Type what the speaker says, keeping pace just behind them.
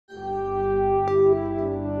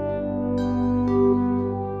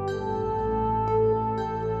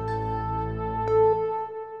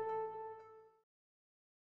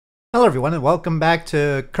Hello everyone and welcome back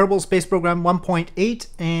to Kerbal Space Program 1.8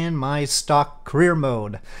 and my stock career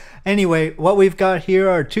mode. Anyway, what we've got here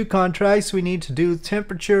are two contracts. We need to do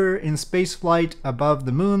temperature in spaceflight above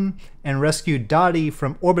the moon and rescue Dottie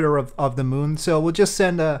from orbiter of the moon. So we'll just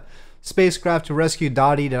send a spacecraft to rescue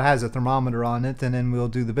Dottie that has a thermometer on it, and then we'll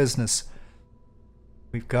do the business.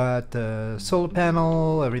 We've got the solar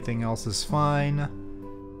panel, everything else is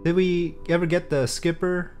fine. Did we ever get the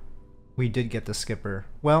skipper? We did get the skipper.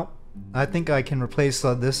 Well, I think I can replace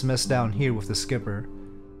this mess down here with the skipper.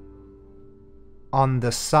 On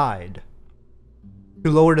the side. To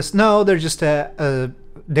lower this. No, they're just they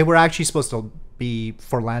were actually supposed to be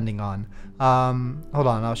for landing on. Hold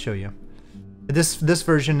on, I'll show you. This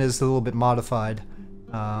version is a little bit modified.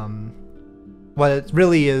 What it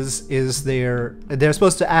really is they're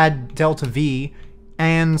supposed to add delta V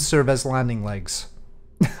and serve as landing legs.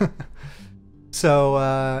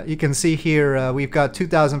 So you can see here we've got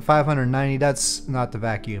 2,590, that's not the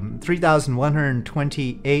vacuum,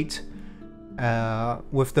 3,128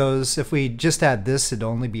 with those. If we just add this, it'd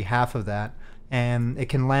only be half of that, and it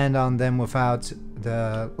can land on them without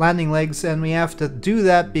the landing legs, and we have to do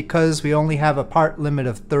that because we only have a part limit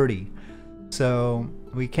of 30. So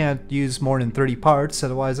we can't use more than 30 parts,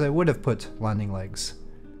 otherwise I would have put landing legs.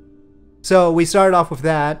 So we started off with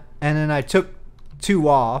that, and then I took 2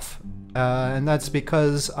 off. And that's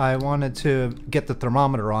because I wanted to get the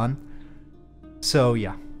thermometer on. So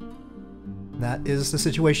yeah, that is the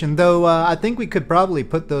situation. Though I think we could probably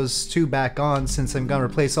put those 2 back on, since I'm gonna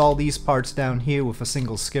replace all these parts down here with a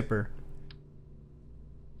single skipper.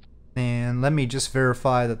 And let me just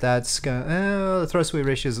verify that that's gonna... the thrust weight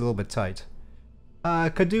ratio is a little bit tight.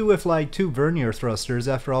 Could do with like 2 vernier thrusters.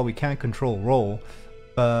 After all, we can't control roll.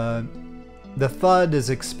 But the thud is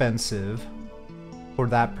expensive for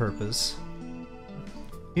that purpose.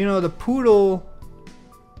 You know, the poodle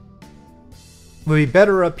would be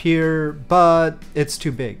better up here, but it's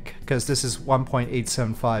too big because this is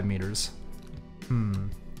 1.875 meters.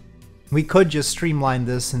 We could just streamline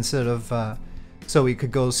this instead of so we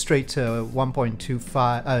could go straight to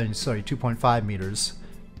 1.25 sorry, 2.5 meters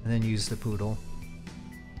and then use the poodle.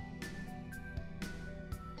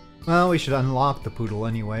 Well, we should unlock the poodle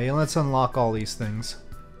anyway, and let's unlock all these things.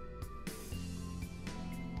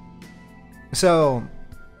 So,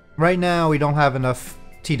 right now we don't have enough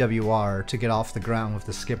TWR to get off the ground with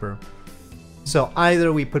the skipper. So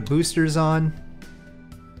either we put boosters on,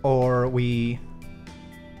 or we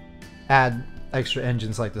add extra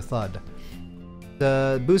engines like the Thud.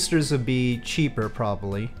 The boosters would be cheaper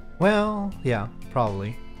probably. Well, yeah,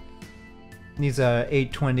 probably. Needs a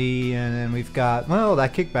 820, and then we've got, well,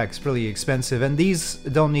 that kickback's really expensive, and these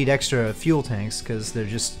don't need extra fuel tanks because they're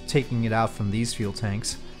just taking it out from these fuel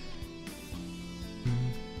tanks.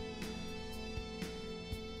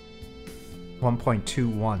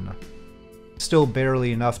 1.21. Still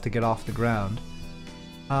barely enough to get off the ground.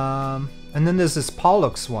 And then there's this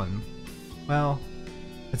Pollux one. Well,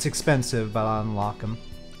 it's expensive, but I'll unlock them.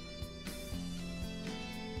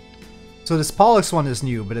 So this Pollux one is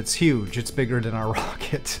new, but it's huge. It's bigger than our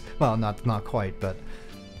rocket. Well, not quite, but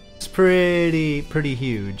it's pretty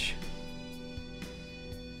huge.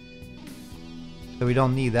 So we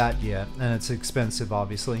don't need that yet, and it's expensive,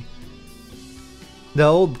 obviously. The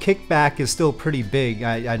old kickback is still pretty big.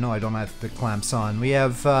 I know I don't have the clamps on. We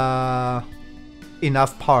have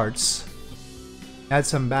enough parts. Add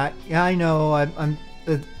some back. Yeah, I know. I'm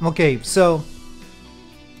okay. So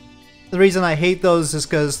the reason I hate those is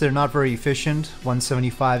because they're not very efficient.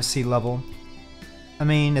 175 sea level. I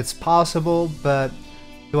mean, it's possible, but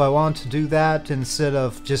do I want to do that instead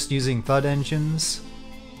of just using Thud engines?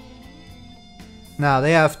 Now,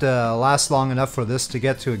 they have to last long enough for this to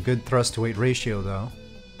get to a good thrust-to-weight ratio, though.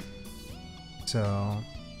 So...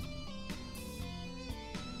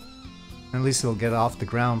 at least it'll get off the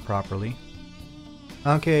ground properly.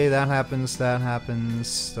 Okay, that happens,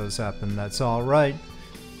 those happen, that's alright.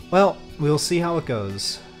 Well, we'll see how it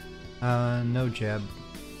goes. No jab.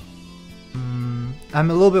 I'm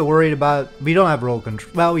a little bit worried about... we don't have roll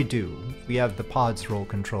control. Well, we do. We have the pod's roll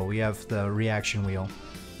control. We have the reaction wheel.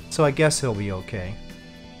 So I guess he'll be okay.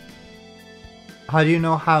 How do you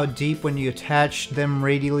know how deep when you attach them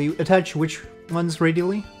radially? Attach which ones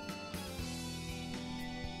radially?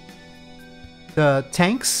 The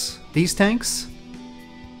tanks? These tanks?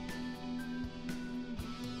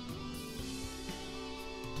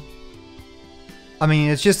 I mean,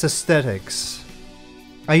 it's just aesthetics.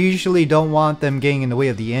 I usually don't want them getting in the way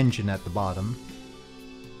of the engine at the bottom.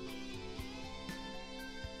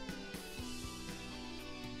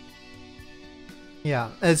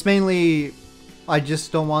 Yeah, it's mainly I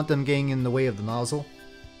just don't want them getting in the way of the nozzle.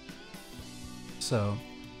 so.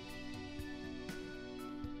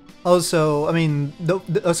 Also, I mean,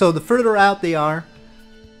 so the further out they are,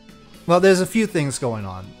 well, there's a few things going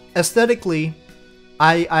on. Aesthetically,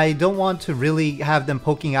 I don't want to really have them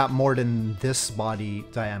poking out more than this body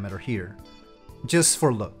diameter here, just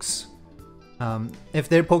for looks. If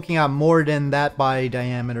they're poking out more than that body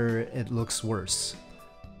diameter, it looks worse.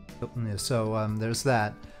 So there's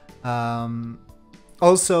that.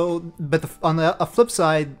 Also, but on the flip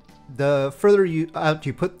side, the further out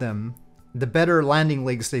you put them, the better landing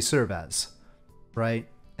legs they serve as, right?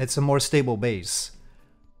 It's a more stable base.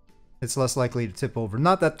 It's less likely to tip over.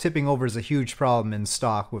 Not that tipping over is a huge problem in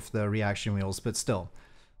stock with the reaction wheels, but still.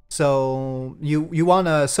 So you want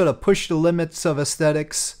to sort of push the limits of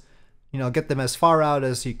aesthetics, you know, get them as far out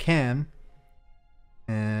as you can,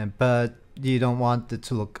 but you don't want it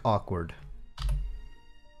to look awkward,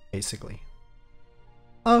 basically.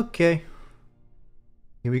 Okay,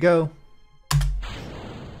 here we go.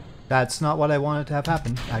 That's not what I wanted to have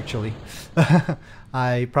happen, actually.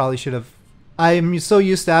 I probably should have... I'm so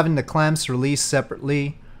used to having the clamps released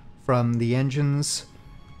separately from the engines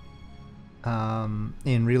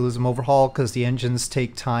in Realism Overhaul, because the engines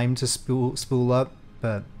take time to spool up,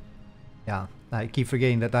 but yeah, I keep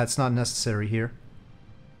forgetting that that's not necessary here.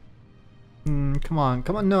 Come on,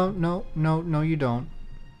 come on, no, you don't.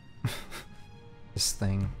 This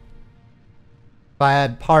thing. If I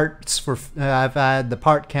had parts for, if I had the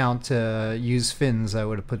part count to use fins, I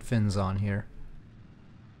would have put fins on here.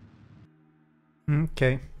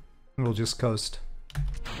 Okay, we'll just coast.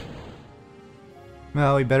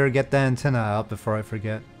 Well, we better get the antenna out before I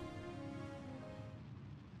forget.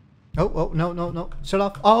 Oh, no, shut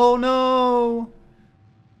off. Oh no!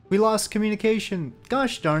 We lost communication.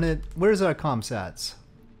 Gosh darn it, where's our comsats?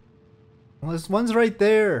 Well, one's right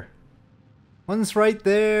there. One's right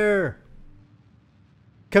there.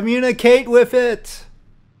 Communicate with it!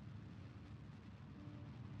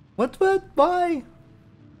 What, why?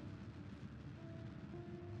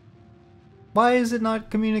 Why is it not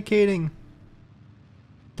communicating?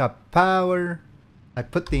 Got power. I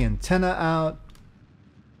put the antenna out.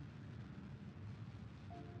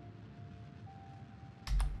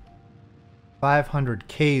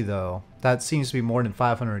 $500K though. That seems to be more than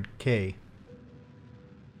 $500K.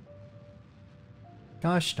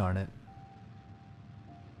 Gosh darn it.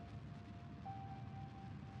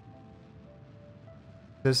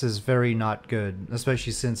 This is very not good,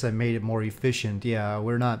 especially since I made it more efficient. Yeah,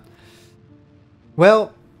 we're not...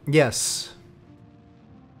 Well, yes.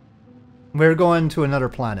 We're going to another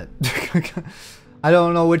planet. I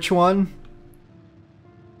don't know which one.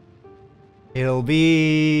 It'll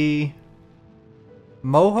be...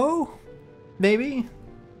 Moho? Maybe?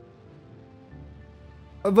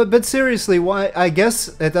 But seriously, why? I guess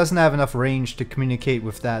it doesn't have enough range to communicate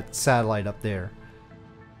with that satellite up there.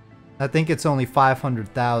 I think it's only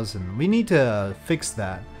 500,000. We need to fix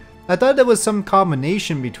that. I thought there was some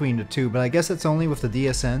combination between the two, but I guess it's only with the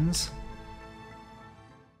DSNs.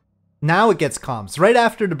 Now it gets comms. Right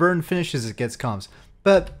after the burn finishes, it gets comms.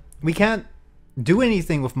 But we can't do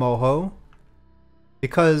anything with Moho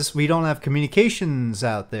because we don't have communications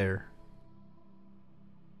out there.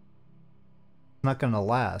 Not gonna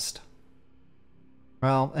last.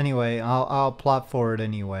 Well, anyway, I'll plot for it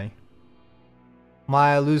anyway.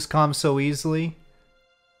 Why I lose comms so easily?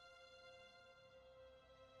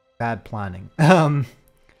 Bad planning.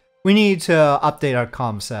 We need to update our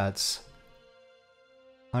comsats.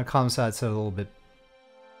 Our comsats are a little bit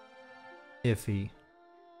iffy.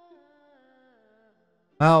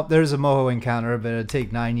 Well, there's a Moho encounter, but it'll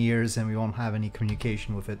take 9 years and we won't have any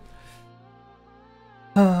communication with it.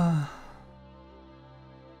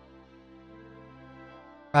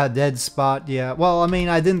 A dead spot, yeah. Well, I mean,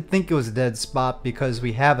 I didn't think it was a dead spot because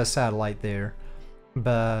we have a satellite there.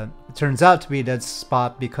 But it turns out to be a dead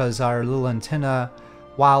spot because our little antenna,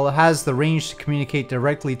 while it has the range to communicate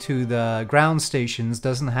directly to the ground stations,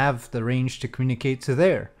 doesn't have the range to communicate to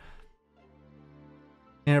there.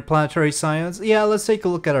 Interplanetary science? Yeah, let's take a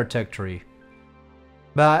look at our tech tree.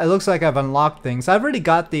 But it looks like I've unlocked things. I've already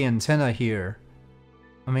got the antenna here.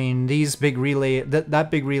 I mean, these big relay, that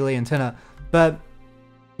big relay antenna. But,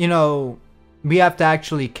 you know, we have to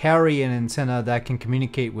actually carry an antenna that can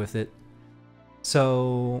communicate with it.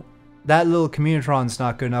 So that little commutron's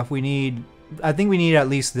not good enough. I think we need at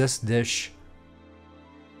least this dish.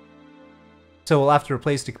 So we'll have to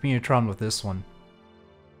replace the commutron with this one.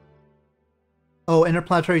 Oh,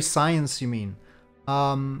 interplanetary science, you mean?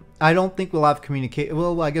 I don't think we'll have communicate.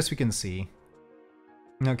 Well, I guess we can see.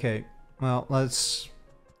 Okay, well, let's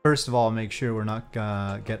first of all make sure we're not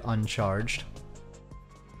gonna get uncharged.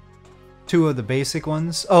 2 of the basic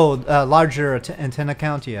ones. Oh, larger antenna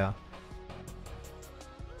count, yeah.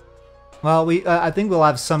 Well, I think we'll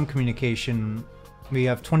have some communication. We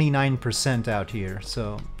have 29% out here,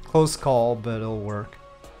 so close call, but it'll work.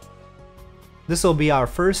 This will be our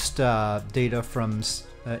first data from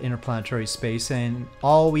interplanetary space, and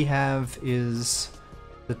all we have is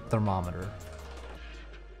the thermometer.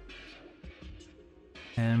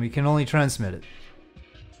 And we can only transmit it.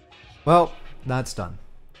 Well, that's done.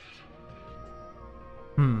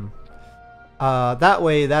 That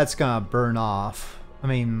way, that's gonna burn off. I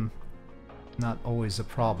mean, not always a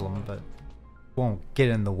problem, but won't get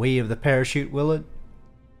in the way of the parachute, will it?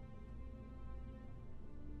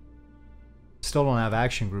 Still don't have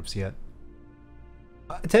action groups yet.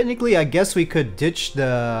 Technically, I guess we could ditch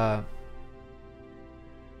the...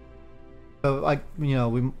 like, you know,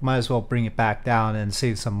 we might as well bring it back down and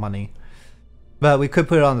save some money. But we could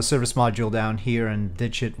put it on the service module down here and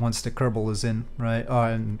ditch it once the Kerbal is in, right?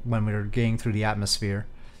 And when we're getting through the atmosphere.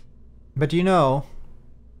 But you know,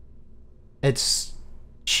 it's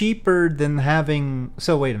cheaper than having...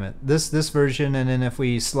 So wait a minute, this version, and then if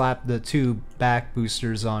we slap the 2 back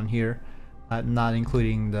boosters on here, not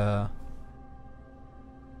including the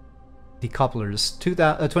decouplers,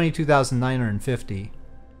 22,950.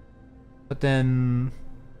 But then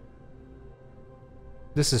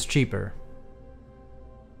this is cheaper.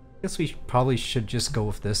 I guess we probably should just go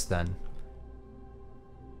with this then.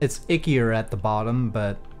 It's ickier at the bottom,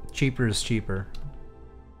 but cheaper is cheaper.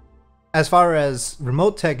 As far as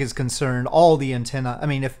remote tech is concerned, all the antenna, I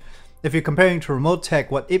mean, if you're comparing to remote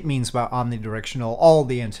tech, what it means by omnidirectional, all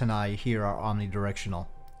the antennae here are omnidirectional.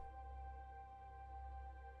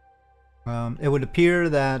 It would appear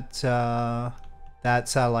that that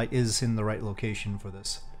satellite is in the right location for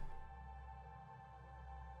this.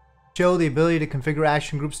 Show the ability to configure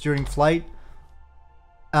action groups during flight.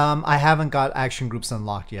 I haven't got action groups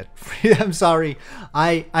unlocked yet. I'm sorry.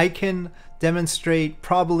 I can demonstrate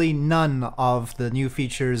probably none of the new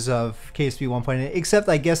features of KSP 1.8, except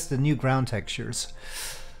I guess the new ground textures.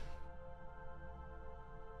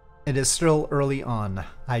 It is still early on.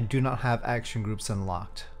 I do not have action groups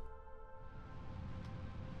unlocked.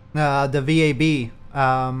 The VAB.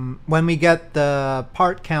 When we get the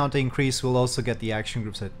part count increase, we'll also get the action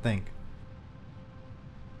groups, I think.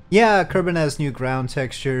 Yeah, Kerbal has new ground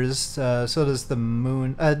textures, so does the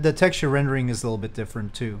moon. The texture rendering is a little bit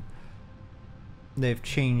different too. They've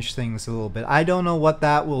changed things a little bit. I don't know what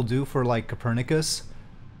that will do for like Copernicus.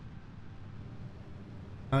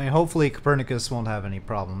 I mean, hopefully Copernicus won't have any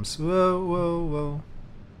problems. Whoa, whoa, whoa.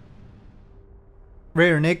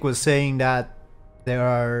 Raider Nick was saying that there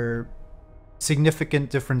are significant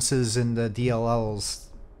differences in the DLLs.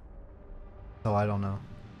 So I don't know.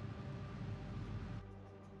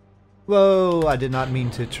 Whoa, I did not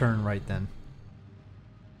mean to turn right then.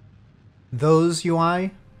 Those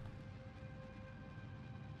UI?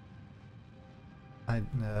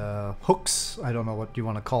 Hooks? I don't know what you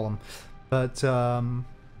want to call them. But,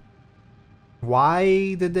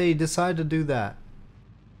 why did they decide to do that?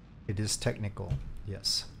 It is technical,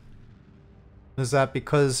 yes. Is that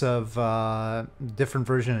because of different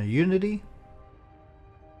version of Unity?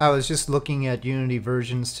 I was just looking at Unity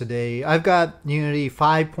versions today. I've got Unity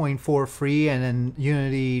 5.4 free and then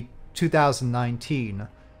Unity 2019.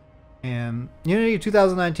 And Unity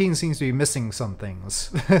 2019 seems to be missing some things.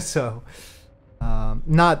 So,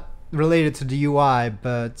 not related to the UI,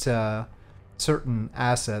 but certain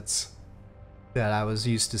assets that I was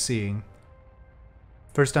used to seeing.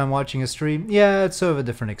 First time watching a stream? Yeah, it's sort of a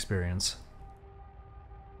different experience.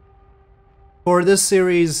 For this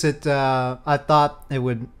series, I thought it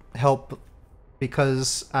would help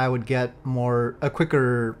because I would get a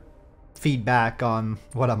quicker feedback on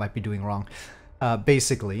what I might be doing wrong,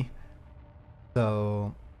 basically.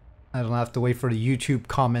 So I don't have to wait for the YouTube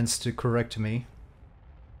comments to correct me.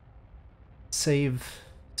 Save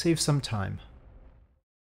some time.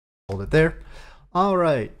 Hold it there. All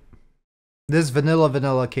right. This vanilla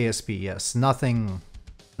KSP, yes. Nothing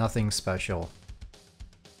special.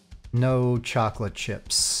 No chocolate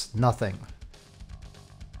chips. Nothing.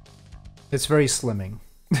 It's very slimming.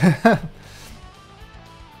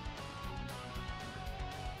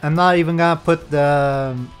 I'm not even gonna put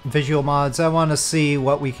the visual mods. I want to see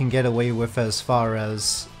what we can get away with as far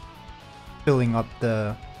as filling up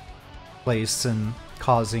the place and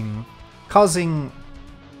causing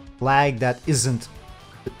lag that isn't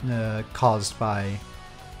caused by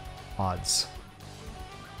mods.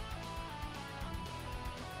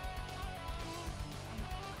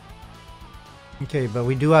 Okay, but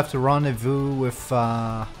we do have to rendezvous with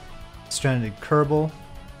stranded Kerbal.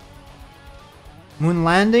 Moon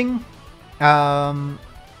landing?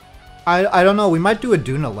 I don't know. We might do a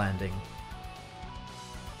Duna landing.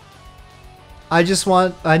 I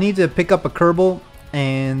need to pick up a Kerbal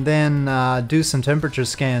and then do some temperature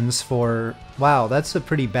scans for... Wow, that's a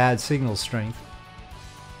pretty bad signal strength.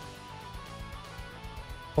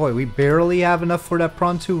 Boy, we barely have enough for that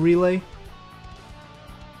Prawn 2 relay.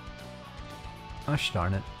 Gosh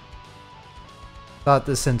darn it. Thought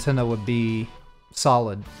this antenna would be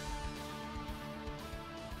solid.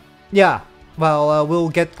 Yeah, well, we'll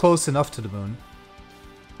get close enough to the moon.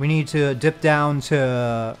 We need to dip down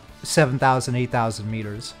to 7,000, 8,000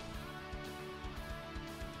 meters.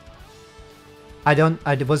 I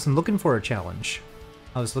wasn't looking for a challenge.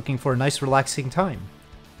 I was looking for a nice relaxing time.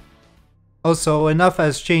 Also, enough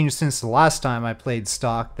has changed since the last time I played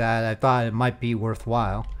stock that I thought it might be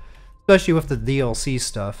worthwhile. Especially with the DLC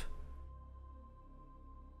stuff.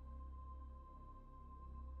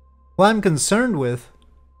 What I'm concerned with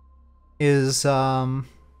is, I'm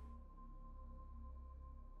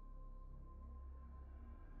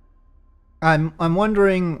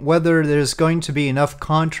wondering whether there's going to be enough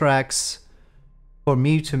contracts for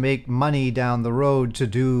me to make money down the road to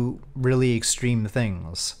do really extreme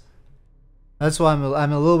things. That's why I'm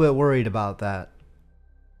a little bit worried about that.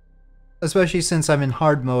 Especially since I'm in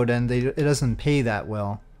hard mode and it doesn't pay that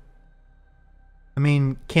well. I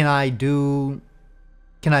mean, can I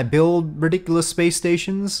build ridiculous space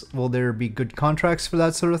stations? Will there be good contracts for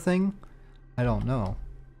that sort of thing? I don't know.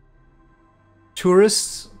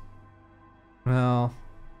 Tourists? Well,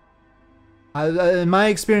 in my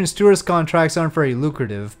experience, tourist contracts aren't very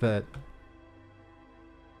lucrative, but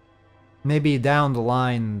maybe down the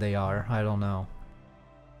line they are. I don't know.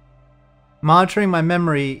 Monitoring my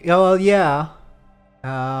memory. Oh, yeah.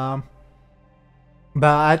 But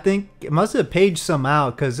I think it must have paged some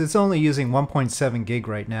out because it's only using 1.7 gig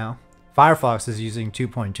right now. Firefox is using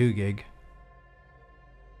 2.2 gig.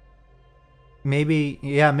 Maybe,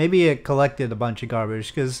 yeah, maybe it collected a bunch of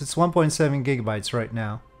garbage because it's 1.7 gigabytes right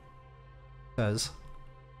now. This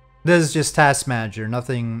is just Task Manager,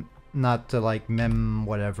 nothing, not to like mem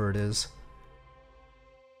whatever it is.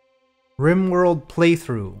 RimWorld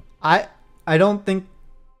playthrough. I don't think...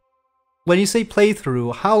 When you say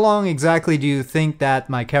playthrough, how long exactly do you think that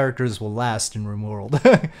my characters will last in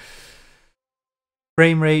RimWorld?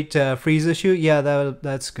 Frame rate freeze issue? Yeah,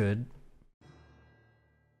 that's good.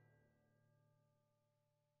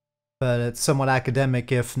 But it's somewhat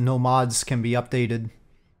academic if no mods can be updated.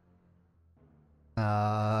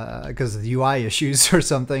 Because of the UI issues or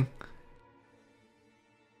something.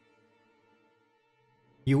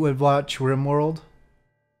 You would watch RimWorld?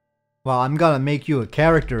 Well, I'm gonna make you a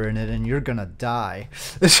character in it and you're gonna die.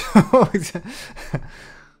 The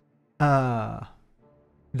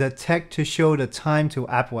tech to show the time to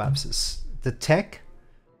apoapsis. The tech?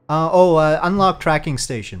 Unlock tracking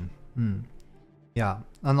station. Yeah,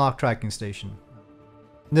 unlock tracking station.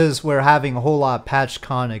 This is where having a whole lot of patch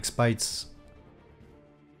conics bites.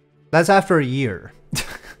 That's after a year.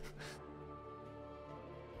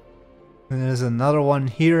 And there's another one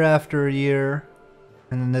here after a year.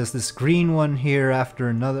 And then there's this green one here after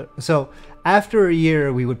another. So after a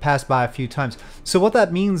year, we would pass by a few times. So what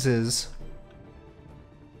that means is,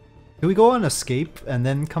 do we go on escape and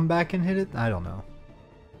then come back and hit it? I don't know.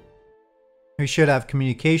 We should have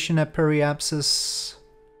communication at periapsis.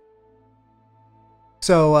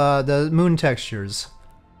 So the moon textures.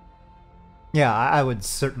 Yeah, I would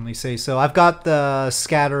certainly say so. I've got the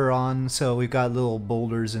scatter on, so we've got little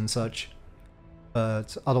boulders and such.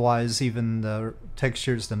 But otherwise, even the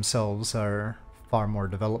textures themselves are far more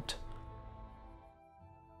developed.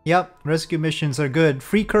 Yep, rescue missions are good.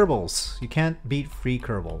 Free Kerbals. You can't beat free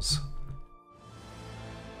Kerbals.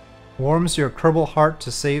 Warms your Kerbal heart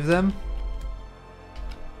to save them.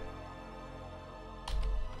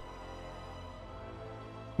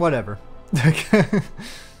 Whatever.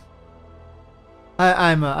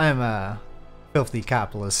 I'm a filthy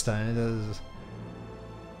capitalist.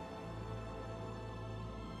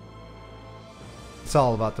 It's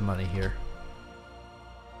all about the money here.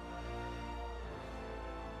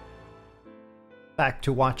 Back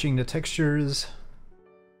to watching the textures.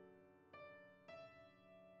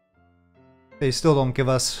 They still don't give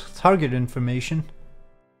us target information.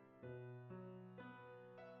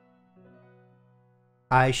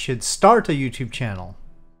 I should start a YouTube channel.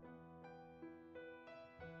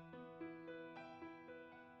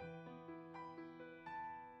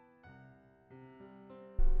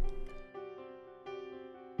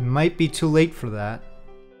 Might be too late for that.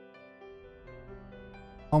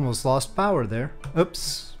 Almost lost power there.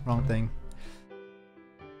 Oops, wrong thing.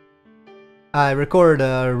 I recorded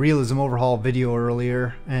a realism overhaul video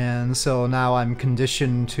earlier, and so now I'm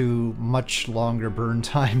conditioned to much longer burn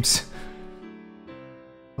times.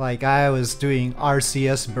 Like, I was doing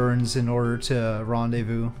RCS burns in order to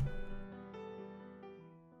rendezvous.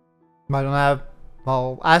 I don't have...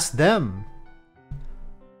 Well, ask them.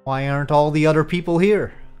 Why aren't all the other people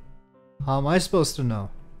here? How am I supposed to know?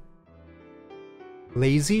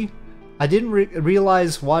 Lazy? I didn't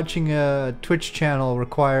realize watching a Twitch channel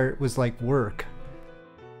was like work.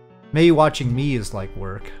 Maybe watching me is like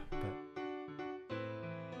work, but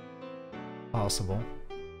possible.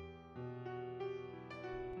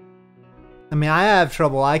 I mean, I have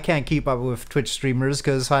trouble. I can't keep up with Twitch streamers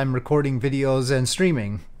because I'm recording videos and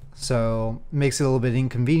streaming, so it makes it a little bit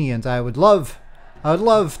inconvenient. I would love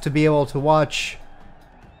to be able to watch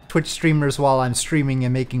Twitch streamers while I'm streaming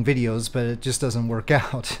and making videos, but it just doesn't work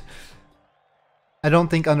out. I don't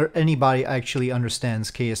think anybody actually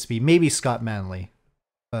understands KSP. Maybe Scott Manley,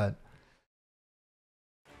 but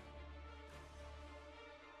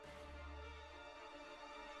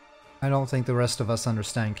I don't think the rest of us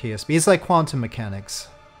understand KSP. It's like quantum mechanics.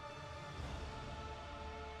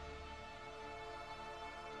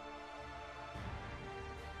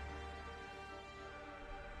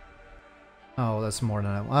 Oh, that's more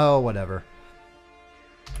than oh, whatever.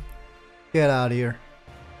 Get out of here.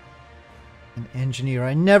 An engineer.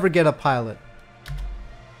 I never get a pilot.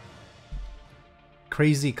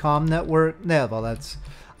 Crazy comm network? Yeah, well, that's...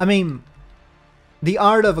 I mean, the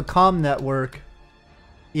art of a comm network,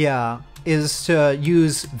 yeah, is to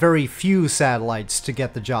use very few satellites to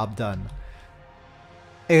get the job done.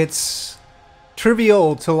 It's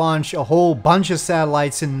trivial to launch a whole bunch of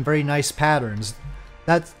satellites in very nice patterns.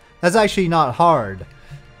 That's actually not hard.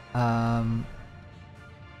 But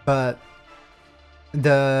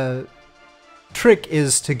the trick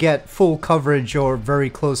is to get full coverage or very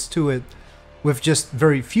close to it with just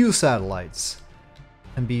very few satellites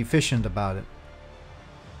and be efficient about it.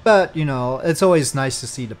 But, you know, it's always nice to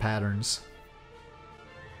see the patterns.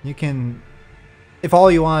 You can, if all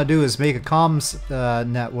you want to do is make a comms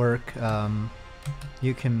network,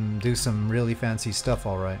 you can do some really fancy stuff,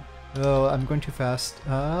 alright. Oh, I'm going too fast.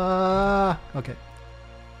 Okay.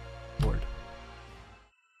 Board.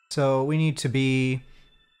 So we need to be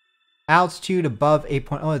altitude above 8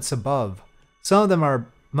 point... Oh, it's above. Some of them are...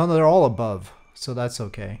 No, they're all above. So that's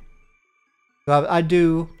okay. So I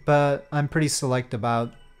do, but I'm pretty select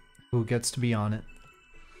about who gets to be on it.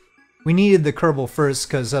 We needed the Kerbal first,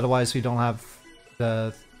 because otherwise we don't have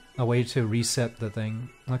a way to reset the thing.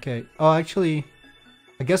 Okay. Oh, actually,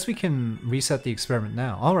 I guess we can reset the experiment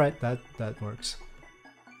now. Alright, that works.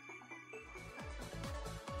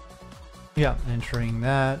 Yeah, entering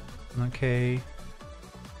that. Okay.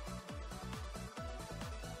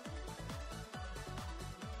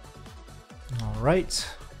 Alright.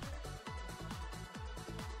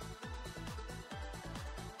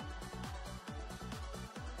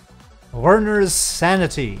 Werner's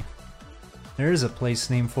Sanity. There's a place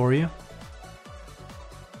name for you.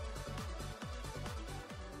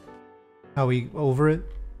 Are we over it?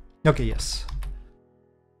 Okay, yes.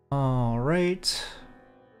 Alright.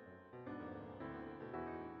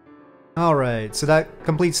 Alright, so that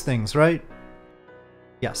completes things, right?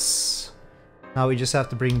 Yes. Now we just have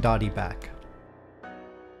to bring Dottie back.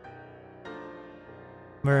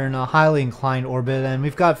 We're in a highly inclined orbit, and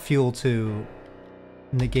we've got fuel to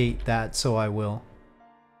negate that, so I will.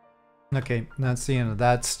 Okay, that's the end of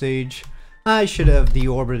that stage. I should have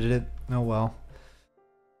deorbited it. Oh well.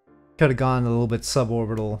 Could have gone a little bit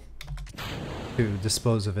suborbital to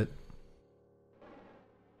dispose of it.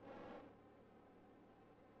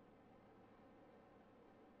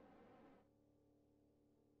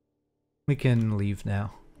 We can leave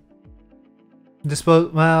now.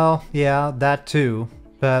 Well, yeah, that too.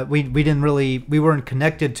 But we weren't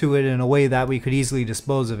connected to it in a way that we could easily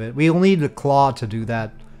dispose of it. We'll need a claw to do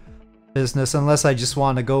that business, unless I just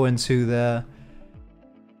want to go into the,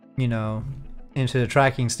 you know, into the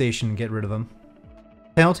tracking station and get rid of them.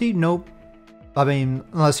 Penalty? Nope. I mean,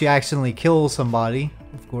 unless you accidentally kill somebody,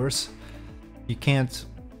 of course. You can't,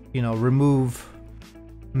 you know, remove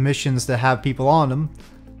missions that have people on them.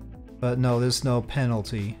 But no, there's no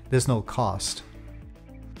penalty. There's no cost.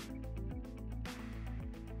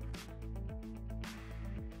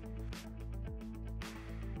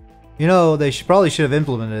 You know, they probably should have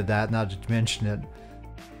implemented that, now that you mention it.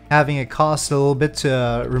 Having it cost a little bit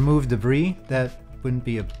to remove debris, that wouldn't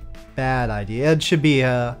be a bad idea. It should be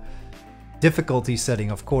a difficulty setting,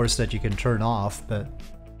 of course, that you can turn off, but...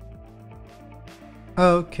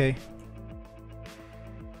 Okay.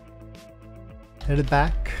 Headed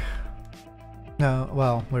back. No,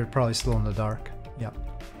 well, we're probably still in the dark. Yep.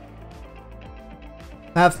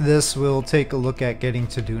 After this, we'll take a look at getting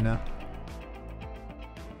to Duna.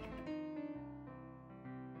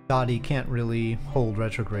 Dottie can't really hold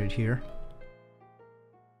retrograde here.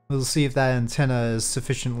 We'll see if that antenna is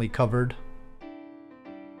sufficiently covered.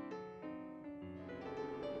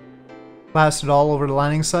 Blasted all over the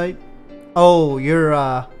landing site? Oh,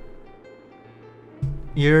 you're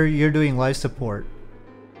doing life support.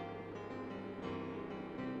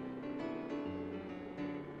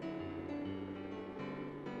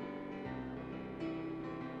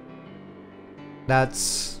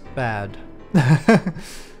 That's bad.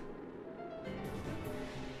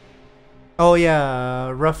 Oh yeah,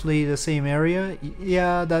 roughly the same area?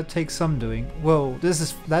 Yeah, that takes some doing. Whoa,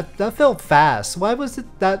 that felt fast. Why was it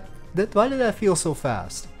why did that feel so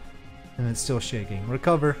fast? And it's still shaking.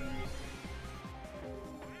 Recover.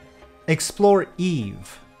 Explore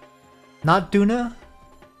Eve. Not Duna?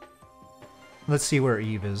 Let's see where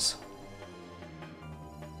Eve is.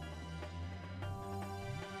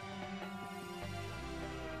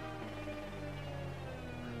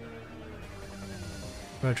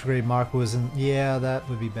 Retrograde mark wasn't... Yeah, that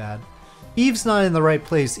would be bad. Eve's not in the right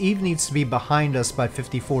place. Eve needs to be behind us by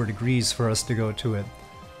 54 degrees for us to go to it.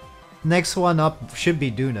 Next one up should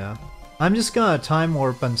be Duna. I'm just gonna time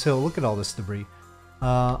warp until... Look at all this debris.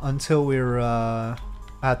 Until we're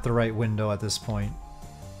at the right window at this point.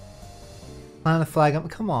 Plant a flag.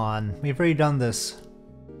 Come on, we've already done this.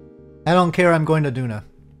 I don't care, I'm going to Duna.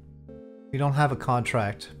 We don't have a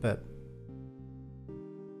contract, but...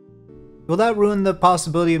 Will that ruin the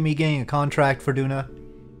possibility of me getting a contract for Duna?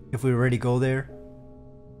 If we already go there?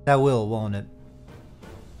 That will, won't it?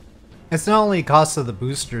 It's not only the cost of the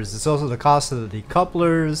boosters, it's also the cost of the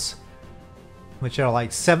decouplers, which are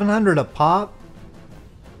like 700 a pop.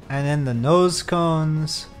 And then the nose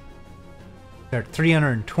cones, they're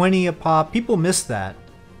 320 a pop. People miss that.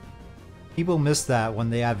 People miss that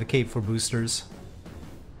when they advocate for boosters.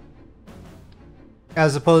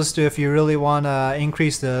 As opposed to if you really want to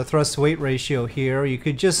increase the thrust weight ratio here, you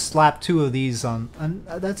could just slap 2 of these on, and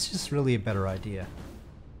that's just really a better idea.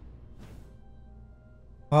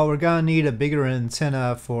 Well, we're gonna need a bigger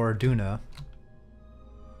antenna for Duna.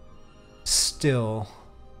 Still,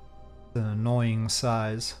 it's an annoying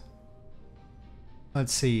size.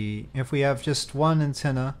 Let's see, if we have just one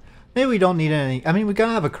antenna, maybe we don't need any. I mean, we're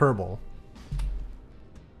gonna have a Kerbal.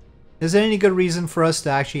 Is there any good reason for us to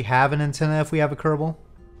actually have an antenna if we have a Kerbal?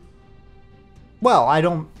 Well, I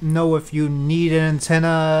don't know if you need an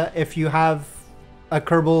antenna if you have a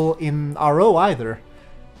Kerbal in RO either.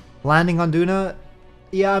 Landing on Duna?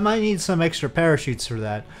 Yeah, I might need some extra parachutes for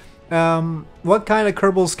that. What kind of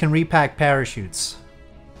Kerbals can repack parachutes?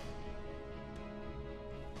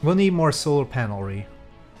 We'll need more solar panelry.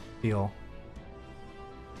 Feel.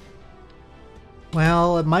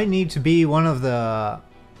 Well, it might need to be one of the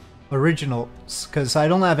originals, because I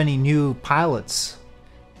don't have any new pilots.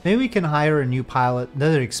 Maybe we can hire a new pilot.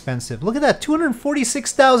 They're expensive. Look at that,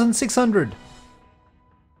 246,600.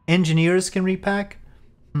 Engineers can repack?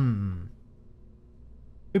 We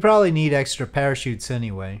probably need extra parachutes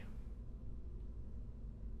anyway.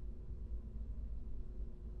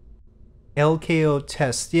 LKO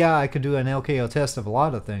test. Yeah, I could do an LKO test of a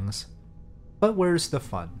lot of things. But where's the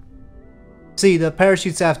fun? See, the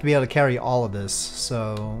parachutes have to be able to carry all of this,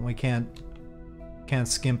 so we can't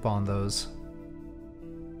skimp on those.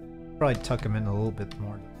 Probably tuck them in a little bit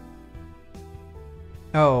more.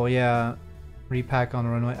 Oh yeah, repack on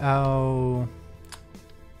the runway. Oh,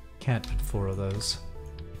 can't put 4 of those.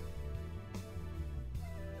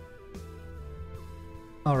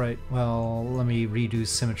 Alright, well, let me redo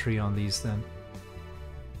symmetry on these then.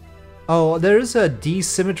 Oh, there's a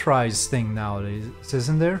desymmetrized thing nowadays,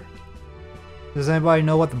 isn't there? Does anybody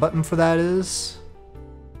know what the button for that is?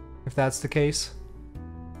 If that's the case?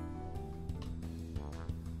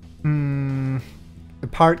 The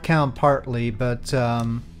part count partly, but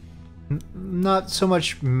not so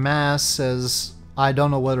much mass as I don't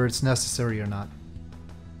know whether it's necessary or not.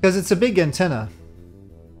 Because it's a big antenna.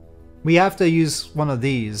 We have to use one of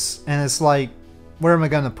these, and it's like, where am I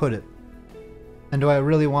gonna put it? And do I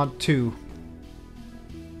really want to?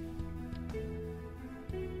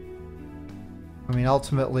 I mean,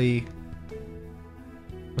 ultimately,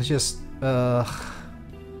 it's just,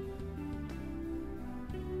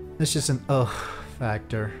 it's just an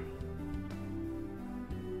factor.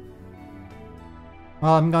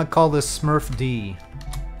 Well, I'm gonna call this Smurf D.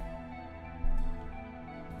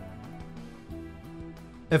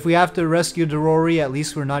 If we have to rescue Dorori, at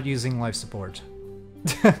least we're not using life support.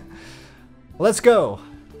 Let's go!